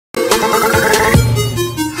Hey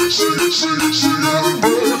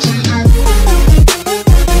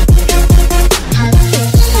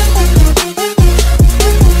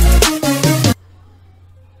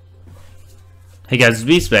guys, it's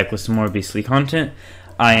Beast back with some more Beastly content.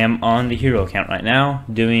 I am on the hero account right now,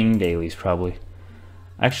 doing dailies probably.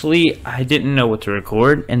 Actually, I didn't know what to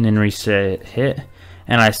record, and then reset hit,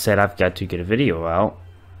 and I said I've got to get a video out,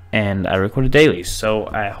 and I recorded dailies. So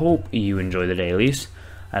I hope you enjoy the dailies.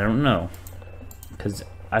 I don't know, because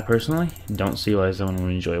I personally don't see why someone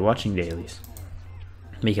would enjoy watching dailies,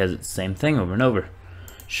 because it's the same thing over and over.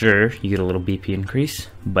 Sure, you get a little BP increase,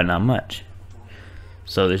 but not much.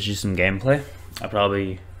 So there's just some gameplay. I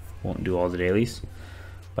probably won't do all the dailies,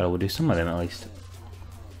 but I will do some of them at least.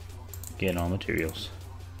 Get all materials.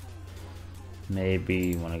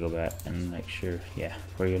 Maybe want to go back and make sure. Yeah,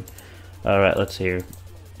 we're good. Alright, let's see here.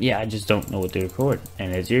 Yeah, I just don't know what to record,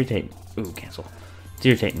 and it's irritating. Ooh, cancel. It's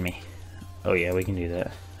irritating me. Oh yeah, we can do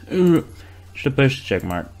that. Should push the check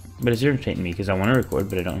mark. But it's irritating me because I want to record,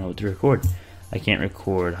 but I don't know what to record. I can't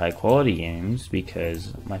record high quality games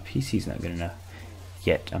because my PC's not good enough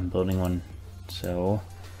yet. I'm building one. So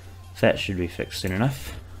that should be fixed soon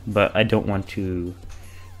enough, but I don't want to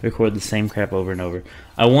record the same crap over and over.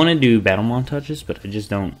 I want to do battle montages, but I just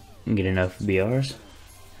don't get enough BRs,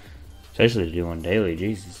 especially to do one daily.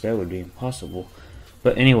 Jesus, that would be impossible.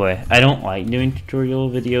 But anyway, I don't like doing tutorial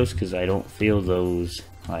videos because I don't feel those,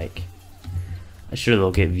 like, I'm sure they'll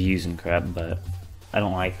get views and crap, but I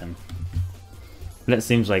don't like them. But it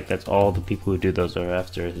seems like that's all the people who do those are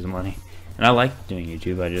after is money. And I like doing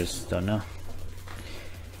YouTube, I just don't know.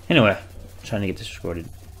 Anyway, trying to get this recorded.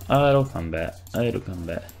 It'll come back. It'll come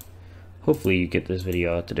back. Hopefully you get this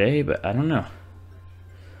video out today, but I don't know.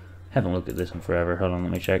 Haven't looked at this in forever. Hold on,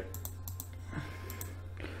 let me check.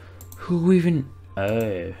 Who even...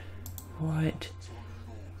 Oh. What?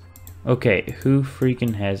 Okay, who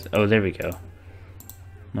freaking has... Oh, there we go.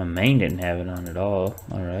 My main didn't have it on at all.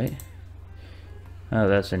 Alright. Oh,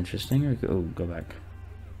 that's interesting. Oh, go back.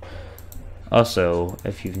 Also,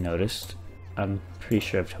 if you've noticed, I'm pretty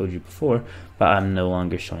sure I've told you before, but I'm no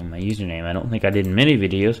longer showing my username. I don't think I did in many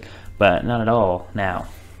videos, but not at all now.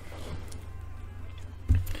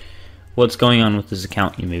 What's going on with this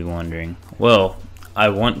account, you may be wondering? Well, I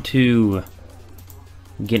want to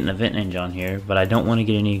get an event ninja on here, but I don't want to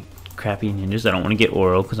get any crappy ninjas. I don't want to get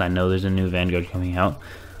Oro because I know there's a new Vanguard coming out.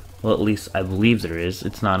 Well, at least I believe there is.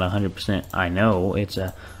 It's not 100% I know. It's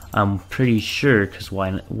a I'm pretty sure, because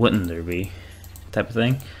why wouldn't there be? Type of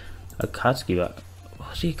thing. A Kotsky box.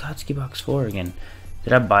 What's the Kotsky box for again?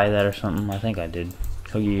 Did I buy that or something? I think I did.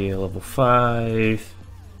 Kogi level 5.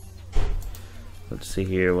 Let's see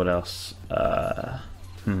here. What else?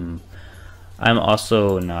 I'm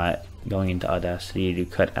also not going into Audacity to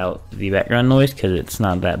cut out the background noise because it's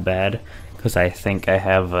not that bad. Because I think I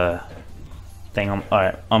have a thing on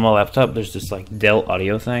my laptop. There's this like Dell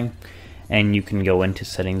audio thing, and you can go into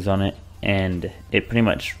settings on it, and it pretty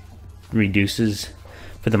much reduces,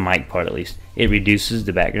 for the mic part at least, it reduces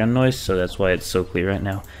the background noise, so that's why it's so clear right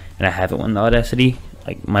now. And I have it on Audacity.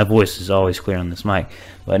 Like, my voice is always clear on this mic,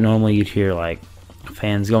 but normally you'd hear like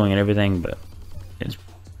fans going and everything, but it's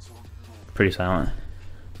pretty silent.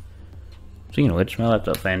 Speaking of which, my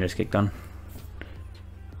laptop fan just kicked on. I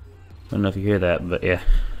don't know if you hear that, but yeah.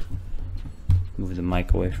 Move the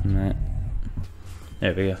mic away from that.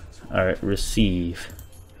 There we go. Alright, receive.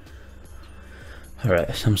 Alright,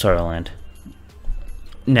 Samsara Land.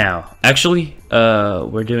 Now, actually,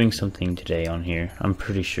 we're doing something today on here. I'm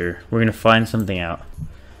pretty sure. We're gonna find something out.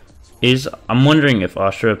 I'm wondering if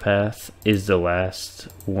Ashura Path is the last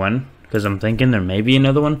one, because I'm thinking there may be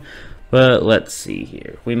another one, but let's see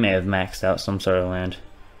here. We may have maxed out Samsara Land,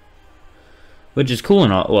 which is cool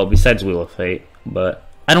and all, well, besides Wheel of Fate, but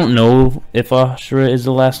I don't know if Ashura is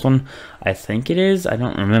the last one. I think it is. I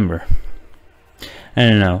don't remember. I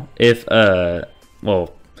don't know. If,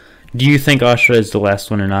 well, do you think Ashura is the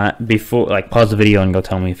last one or not? Before, like, pause the video and go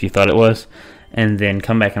tell me if you thought it was. And then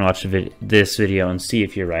come back and watch this video and see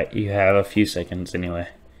if you're right. You have a few seconds anyway.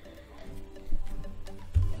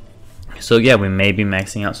 So, yeah, we may be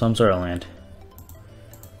maxing out Samsara Land.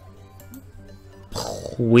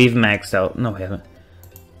 We've maxed out. No, we haven't.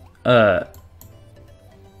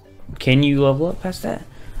 Can you level up past that?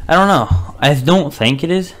 I don't know. I don't think it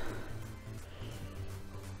is.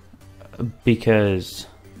 Because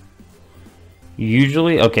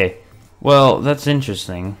usually, okay. Well, that's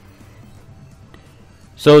interesting.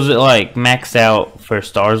 So is it like maxed out for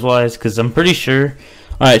stars wise? Because I'm pretty sure.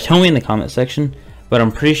 Alright, tell me in the comment section. But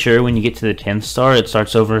I'm pretty sure when you get to the 10th star, it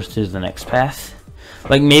starts over to the next path.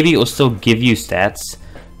 Like, maybe it will still give you stats,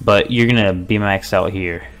 but you're gonna be maxed out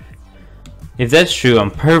here. If that's true,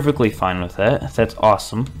 I'm perfectly fine with that. That's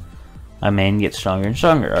awesome. My main gets stronger and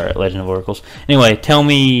stronger. Alright, Legend of Oracles. Anyway, tell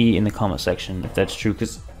me in the comment section if that's true,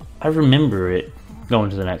 because I remember it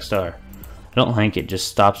going to the next star. I don't think it just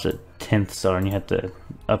stops at 10th star and you have to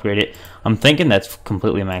upgrade it. I'm thinking that's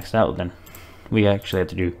completely maxed out then. We actually have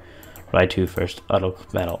to do Ride 2 first. Auto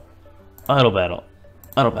battle. Auto battle.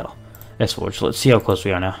 Auto battle. S-Forge. Let's see how close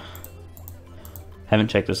we are now. Haven't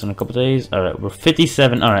checked this in a couple days. Alright, we're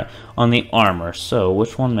 57. Alright, on the armor. So,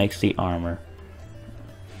 which one makes the armor?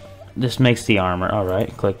 This makes the armor.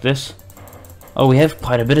 Alright, click this. Oh, we have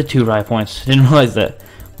quite a bit of 2 ride points. Didn't realize that.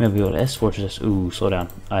 Maybe we'll S-Forge this. Ooh, slow down.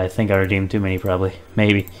 I think I redeemed too many, probably.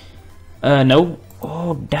 Maybe. No.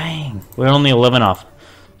 Oh, dang. We're only 11 off.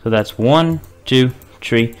 So that's 1, 2,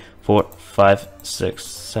 3, 4, 5, 6,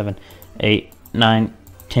 7, 8, 9,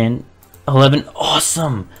 10, 11.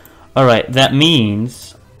 Awesome! Alright, that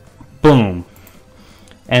means, boom.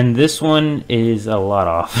 And this one is a lot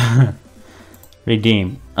off.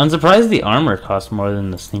 Redeem. I'm surprised the armor costs more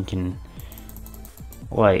than the stinking,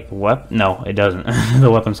 like, no, it doesn't. The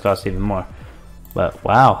weapons cost even more. But,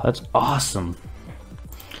 wow, that's awesome.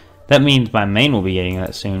 That means my main will be getting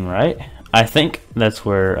that soon, right? I think that's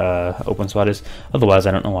where open spot is. Otherwise,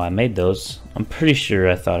 I don't know why I made those. I'm pretty sure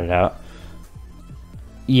I thought it out.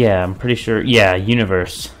 Yeah, I'm pretty sure. Yeah,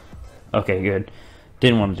 universe. Okay, good.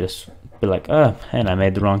 Didn't want to just be like, oh, and I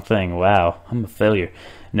made the wrong thing. Wow, I'm a failure.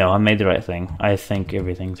 No, I made the right thing. I think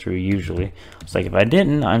everything through usually. It's like if I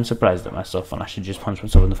didn't, I'm surprised at myself and I should just punch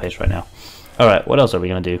myself in the face right now. Alright, what else are we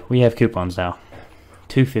going to do? We have coupons now.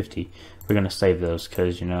 250. We're going to save those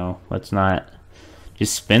because, you know, let's not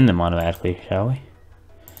just spend them automatically, shall we?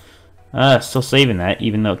 Still saving that,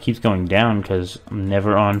 even though it keeps going down because I'm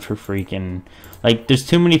never on for freaking... Like, there's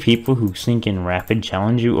too many people who sink in rapid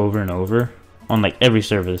challenge you over and over. On, like, every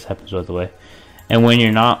server this happens, by the way. And when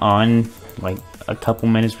you're not on, like, a couple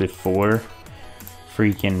minutes before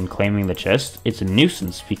freaking claiming the chest, it's a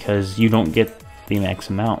nuisance because you don't get the max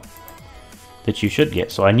amount that you should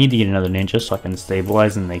get. So I need to get another ninja so I can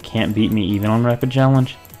stabilize and they can't beat me even on rapid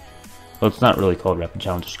challenge. Well, it's not really called rapid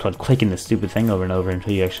challenge, it's called clicking this stupid thing over and over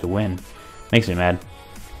until you actually win. Makes me mad.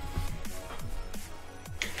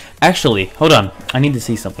 Actually, hold on. I need to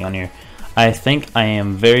see something on here. I think I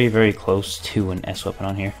am very, very close to an S weapon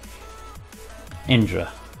on here.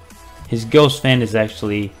 Indra. His ghost fan is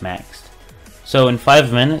actually maxed. So in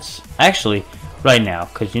 5 minutes, actually, right now,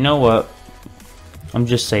 because you know what? I'm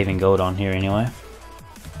just saving gold on here anyway.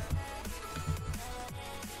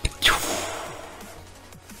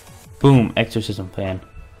 Boom, exorcism fan.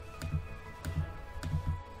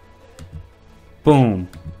 Boom.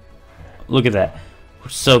 Look at that. We're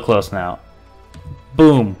so close now.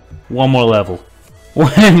 Boom. One more level.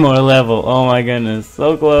 One more level. Oh my goodness.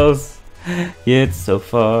 So close. Yet so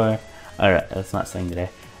far. Alright, that's not saying today.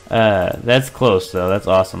 That's close though. That's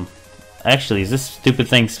awesome. Actually, is this stupid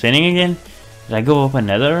thing spinning again? Did I go up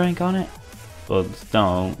another rank on it? Well,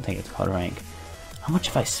 don't think it's called rank. How much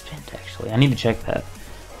have I spent actually? I need to check that.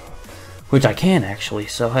 Which I can actually,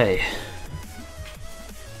 so hey.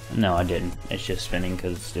 No, I didn't. It's just spinning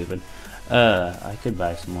because it's stupid. I could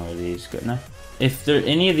buy some more of these, couldn't I? If there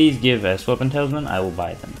any of these give S weapon talisman, I will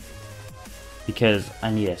buy them. Because I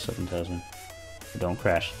need S weapon talisman. Don't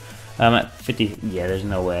crash. I'm at 50. Yeah, there's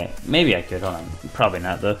no way. Maybe I could. Hold on. Probably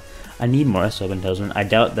not though. I need more S weapon talisman. I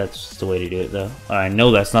doubt that's the way to do it though. Or I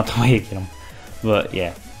know that's not the way to get them. But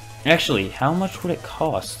yeah. Actually, how much would it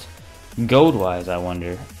cost? Gold wise, I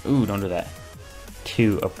wonder. Ooh, don't do that.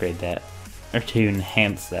 To upgrade that. Or to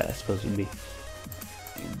enhance that, I suppose it would be.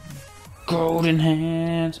 Gold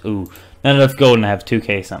enhance. Ooh, not enough gold and I have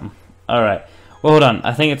 2k something. Alright. Well, hold on.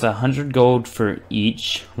 I think it's 100 gold for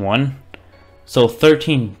each one. So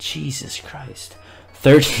 13. Jesus Christ.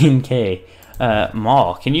 13k.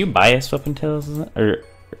 Mall. Can you buy S weapon talisman? Or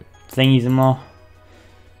thingies in mall?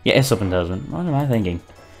 Yeah, S weapon talisman. What am I thinking?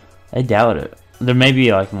 I doubt it. There may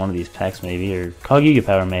be like in one of these packs maybe. Or Call Giga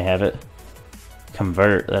Power may have it.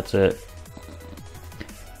 Convert. That's it.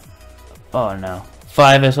 Oh no.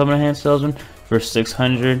 5 S weapon enhanced talisman for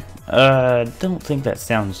 600. Don't think that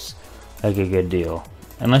sounds like a good deal.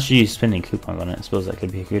 Unless you use spending coupons on it. I suppose that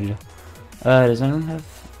could be a good deal. Does anyone have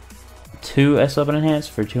 2 S weapon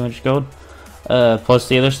enhanced for 200 gold? Plus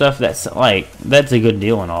the other stuff, that's a good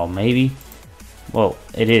deal and all, maybe. Well,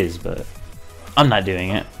 it is, but I'm not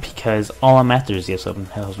doing it because all I'm after is the S weapon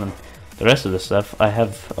talisman. The rest of the stuff, I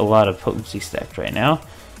have a lot of potency stacked right now.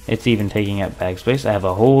 It's even taking up bag space. I have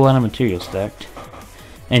a whole lot of material stacked.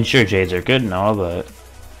 And sure, jades are good and all, but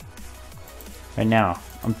right now,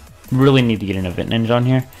 I really need to get an event ninja on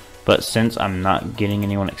here. But since I'm not getting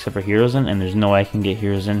anyone except for heroes in, and there's no way I can get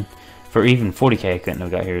heroes in For even 40k, I couldn't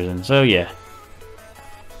have got Hiruzen. So yeah,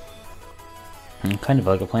 kind of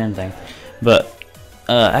like a plan thing. But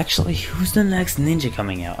actually, who's the next ninja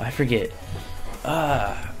coming out? I forget.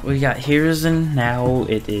 We got Hiruzen. Now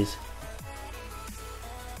it is.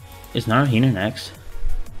 Is Naruhina next?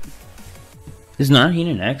 Is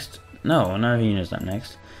Naruhina next? No, Naruhina's not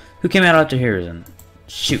next. Who came out after Hiruzen?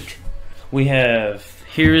 Shoot. We have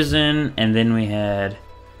Hiruzen, and then we had...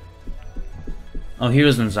 Oh,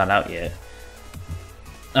 Hiruzen's not out yet.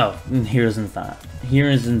 Oh, Hiruzen's not.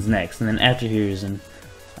 Hiruzen's next, and then after Hiruzen,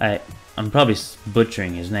 I'm probably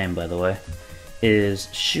butchering his name, by the way, is...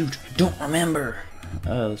 Shoot, I don't remember.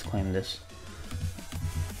 Let's claim this.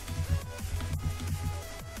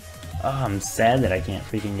 Oh, I'm sad that I can't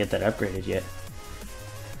freaking get that upgraded yet.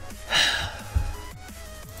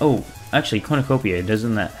 Oh, actually, Cornucopia,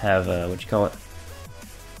 doesn't that have, what you call it?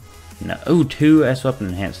 No. Oh, 2 S-Weapon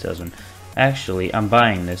Enhanced Salesman. Actually, I'm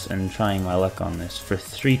buying this and trying my luck on this for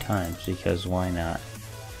 3 times, because why not?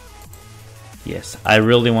 Yes, I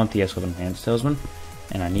really want the S-Weapon Enhanced Salesman,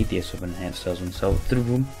 and I need the S-Weapon Enhanced Salesman, so,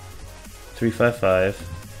 boom, 355.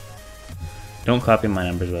 Don't copy my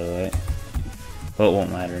numbers, by the way. Well, it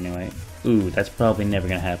won't matter anyway. Ooh, that's probably never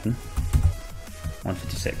gonna happen.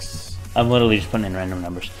 156. I'm literally just putting in random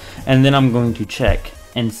numbers. And then I'm going to check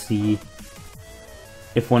and see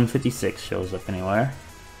if 156 shows up anywhere.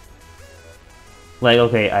 Like,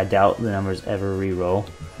 okay, I doubt the numbers ever re-roll.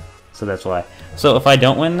 So that's why. So if I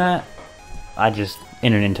don't win that, I just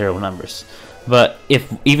entered in terrible numbers. But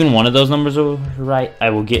if even one of those numbers are right, I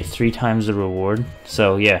will get 3 times the reward.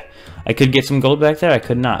 So yeah, I could get some gold back there, I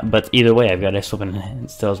could not. But either way, I've got S-Weapon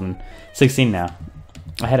and Salesman 16 now.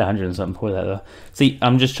 I had 100 and something before that though. See,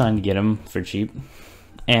 I'm just trying to get them for cheap.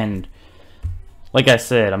 And like I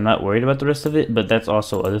said, I'm not worried about the rest of it, but that's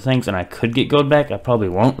also other things. And I could get gold back. I probably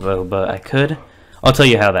won't though, but I could. I'll tell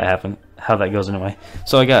you how that happened, how that goes anyway.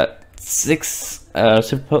 So I got 6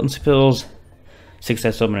 Super Potency Pills, 6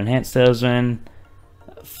 S-Weapon Enhanced Salesman,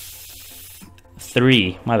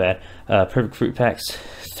 3, my bad, Perfect Fruit Packs,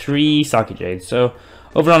 3 Sake Jades. So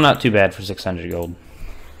overall, not too bad for 600 gold.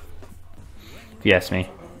 If you ask me.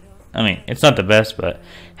 I mean, it's not the best, but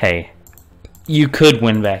hey, you could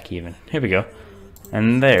win back even. Here we go.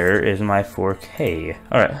 And there is my 4K.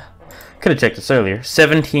 Alright. Could have checked this earlier.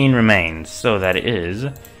 17 remains. So that is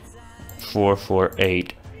 4, 4,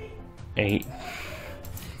 8. 8.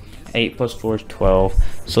 8 plus 4 is 12.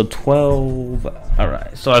 So 12.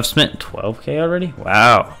 Alright. So I've spent 12K already?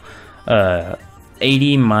 Wow.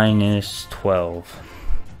 80 minus 12.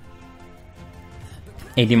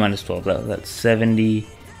 80 minus 12. That's 70.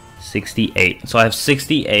 68. So I have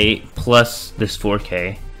 68 plus this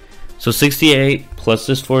 4K. So 68 plus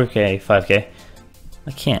this 4K, 5K.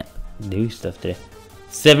 I can't do stuff today.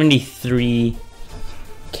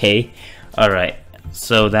 73K. Alright.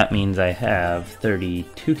 So that means I have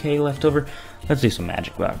 32K left over. Let's do some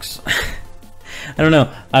magic box. I don't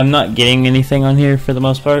know. I'm not getting anything on here for the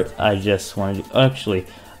most part. I just wanted to... Actually,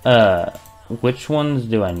 which ones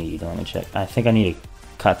do I need? Let me check. I think I need a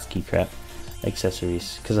Katsuki crap.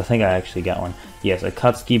 Accessories, because I think I actually got one. Yes, a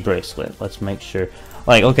Katsuki bracelet. Let's make sure.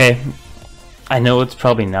 Like, okay, I know it's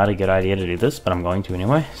probably not a good idea to do this, but I'm going to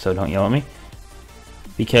anyway, so don't yell at me.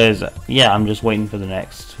 Because, yeah, I'm just waiting for the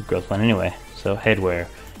next growth one anyway. So, headwear.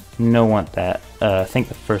 No, want that. I think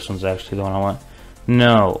the first one's actually the one I want.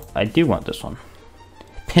 No, I do want this one.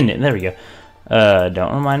 Pendant, there we go.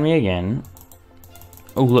 Don't remind me again.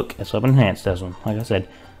 Oh, look, it's up enhanced, that one. Like I said,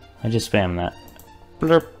 I just spammed that.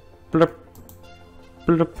 Blurp, blurp.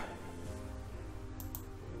 Bloop.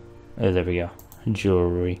 Oh, there we go.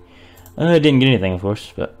 Jewelry. I didn't get anything, of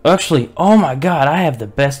course, but actually, oh my god, I have the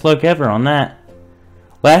best luck ever on that.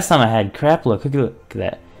 Last time I had crap luck. Look at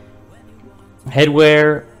that.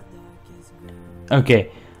 Headwear. Okay,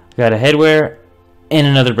 got a headwear and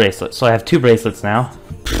another bracelet. So I have 2 bracelets now.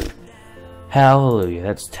 Hallelujah,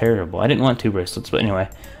 that's terrible. I didn't want 2 bracelets, but anyway.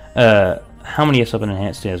 How many S-Weapon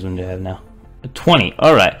Enhanced Salesmen do I have now? 20.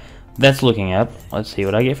 Alright. That's looking up. Let's see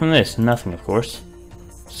what I get from this. Nothing, of course.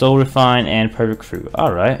 Soul Refine and Perfect Fruit.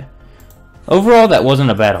 Alright. Overall, that wasn't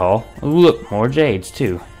a bad haul. Ooh, look, more Jades,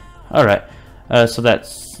 too. Alright. So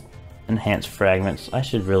that's Enhanced Fragments. I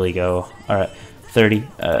should really go. Alright. 30.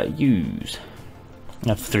 Use. I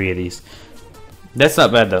have 3 of these. That's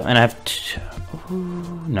not bad, though. And I have...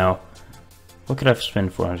 Ooh, no. What could I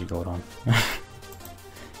spend 400 gold on?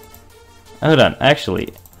 Hold on.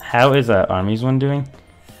 Actually, how is that Armies one doing?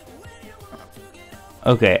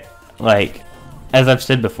 Okay, like, as I've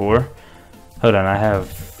said before, hold on, I have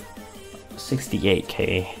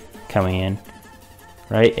 68K coming in.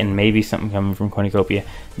 right? And maybe something coming from Cornucopia.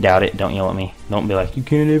 Doubt it. Don't yell at me. Don't be like, you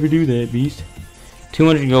can't ever do that, Beast.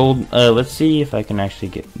 200 gold. Let's see if I can actually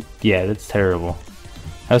get... Yeah, that's terrible.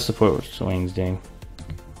 How's support swings doing?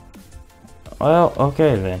 Well,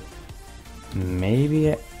 okay then.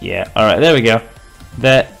 Maybe... Yeah, alright, there we go.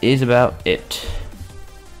 That is about it.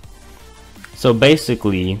 So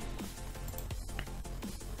basically,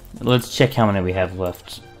 let's check how many we have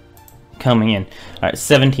left coming in. Alright,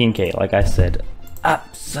 17k, like I said. Ah,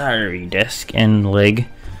 sorry, desk and leg.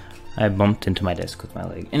 I bumped into my desk with my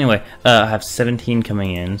leg. Anyway, I have 17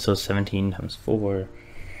 coming in, so 17 times 4.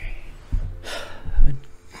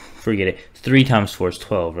 Forget it. 3 times 4 is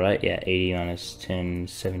 12, right? Yeah, 80 minus 10,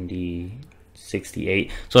 70,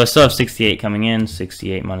 68. So I still have 68 coming in.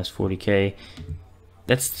 68 minus 40k.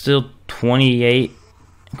 That's still 28.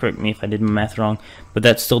 Correct me if I did my math wrong, but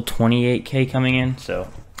that's still 28k coming in. So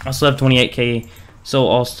I still have 28k. So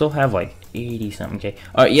I'll still have like 80 something k.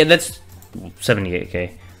 Alright, yeah, that's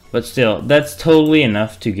 78k. But still, that's totally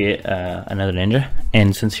enough to get another ninja.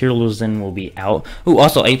 And since Heroes In will be out... Ooh,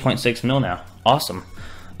 also 8.6 mil now. Awesome.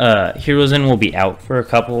 Heroes In will be out for a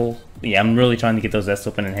couple... Yeah, I'm really trying to get those S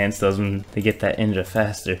open and enhance those to get that ninja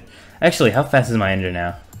faster. Actually, how fast is my ninja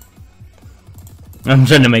now? I'm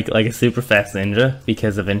trying to make it like a super fast ninja,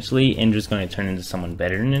 because eventually Indra's going to turn into someone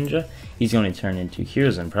better than Ninja. He's going to turn into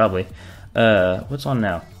Heroes In probably. What's on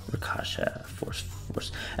now? Ricochet, Force.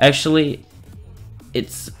 Actually...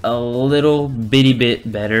 It's a little bitty bit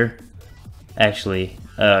better. Actually,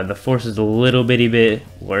 the Force is a little bitty bit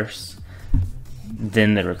worse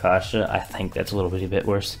than the Ricochet. I think that's a little bitty bit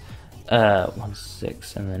worse.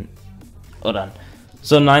 1.6 and then hold on.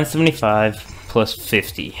 So 975 plus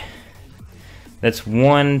 50. That's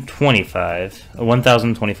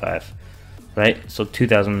 1025, right? So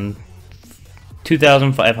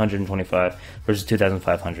 2525 versus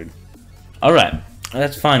 2500. All right,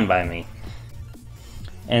 that's fine by me.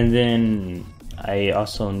 And then I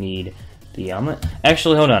also need the helmet.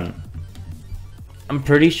 Actually, hold on. I'm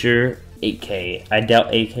pretty sure 8k. I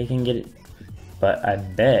doubt 8k can get it, but I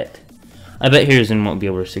bet Heroes In won't be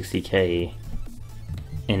over 60k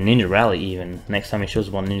in Ninja Rally even. Next time he shows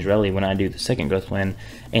up on Ninja Rally when I do the second growth plan.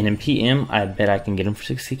 And in PM, I bet I can get him for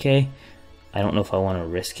 60k. I don't know if I want to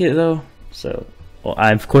risk it though. So, well,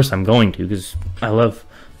 of course I'm going to, because I love...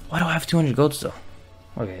 Why do I have 200 gold still?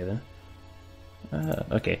 Okay then.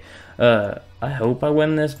 Okay, I hope I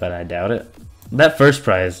win this, but I doubt it. That first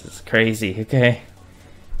prize is crazy, okay?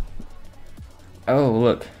 Oh,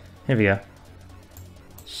 look. Here we go.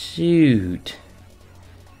 Shoot.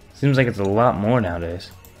 Seems like it's a lot more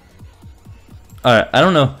nowadays. Alright, I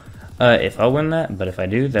don't know if I'll win that, but if I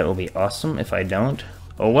do, that will be awesome. If I don't,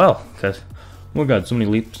 oh well, because, oh god, so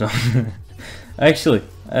many leaps. Actually,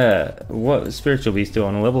 what spiritual beast do I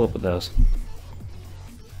want to level up with those?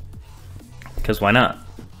 Because why not?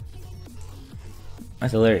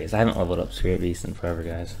 That's hilarious. I haven't leveled up Spirit Beast in forever,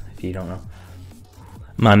 guys, if you don't know.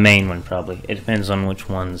 My main one, probably. It depends on which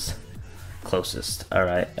one's closest.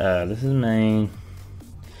 Alright, this is main.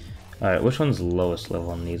 Alright, which one's the lowest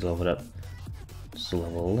level on these leveled up? This is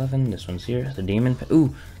level 11. This one's here. The demon.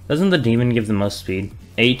 Ooh, doesn't the demon give the most speed?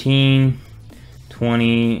 18,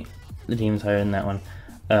 20. The demon's higher than that one.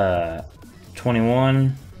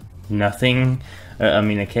 21. Nothing. I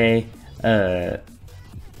mean, a K.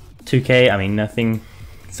 2k, I mean nothing.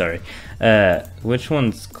 Sorry. Which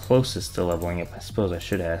one's closest to leveling up? I suppose I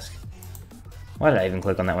should ask. Why did I even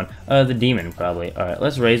click on that one? The demon, probably. Alright,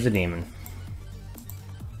 let's raise the demon.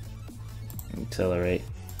 Accelerate.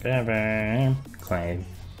 Claim.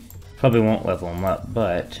 Probably won't level him up,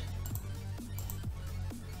 but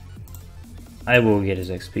I will get his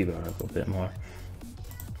XP bar up a bit more.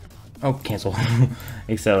 Oh, cancel.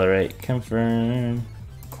 Accelerate. Confirm.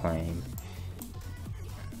 Claim.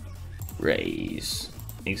 Raise.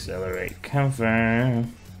 Accelerate.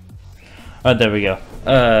 Confirm. Oh, there we go.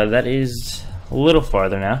 That is a little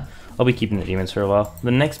farther now. I'll be keeping the demons for a while. The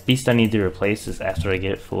next beast I need to replace is after I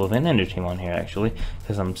get it full of an ender team on here, actually,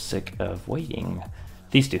 because I'm sick of waiting.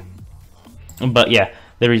 These two. But yeah,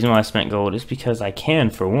 the reason why I spent gold is because I can,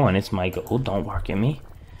 for one, it's my gold, don't bark at me.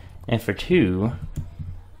 And for two,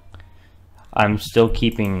 I'm still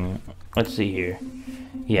keeping, let's see here.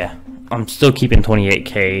 Yeah, I'm still keeping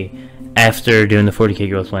 28k after doing the 40k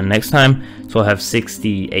growth plan next time, so I'll have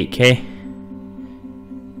 68k.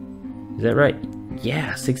 Is that right?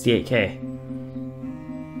 Yeah, 68k.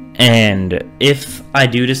 And if I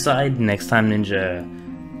do decide next time Ninja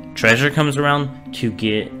Treasure comes around to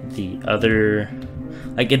get the other,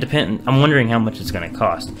 like, it depends. I'm wondering how much it's going to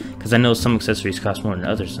cost, because I know some accessories cost more than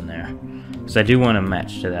others in there, because I do want to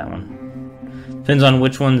match to that one. Depends on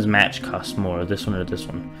which one's match costs more, this one or this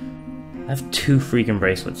one. I have 2 freaking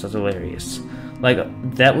bracelets, that's hilarious. Like,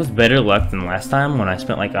 that was better luck than last time when I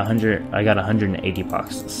spent like 100, I got 180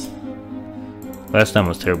 boxes. Last time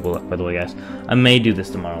was terrible luck, by the way, guys. I may do this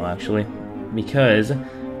tomorrow, actually, because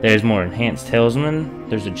there's more enhanced talisman.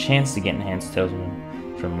 There's a chance to get enhanced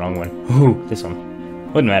talisman from wrong one. Ooh, this one.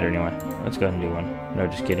 Wouldn't matter anyway. Let's go ahead and do one. No,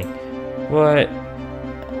 just kidding. What?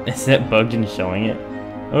 Is that bugged and showing it?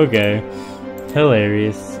 Okay.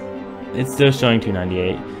 Hilarious. It's still showing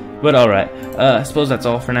 298. But alright. I suppose that's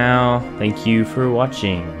all for now. Thank you for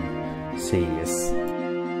watching. See ya.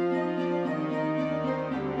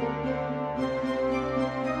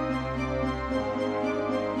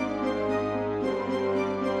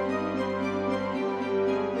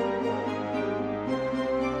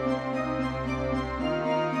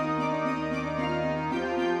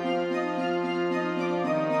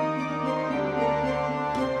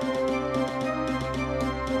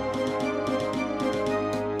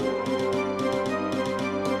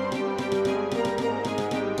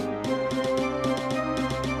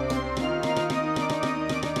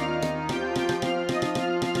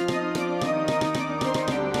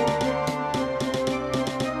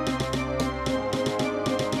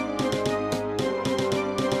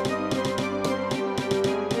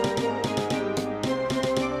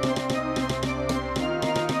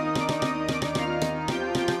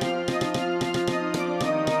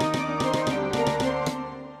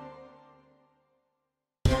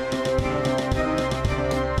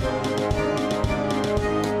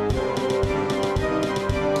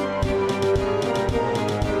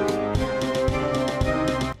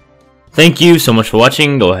 Thank you so much for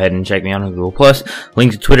watching. Go ahead and check me out on Google+.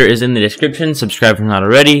 Link to Twitter is in the description. Subscribe if you're not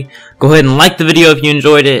already. Go ahead and like the video if you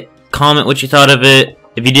enjoyed it. Comment what you thought of it.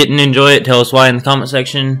 If you didn't enjoy it, tell us why in the comment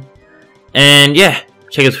section. And yeah,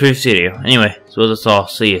 check out the previous video. Anyway, so that's all.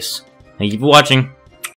 See ya. Thank you for watching.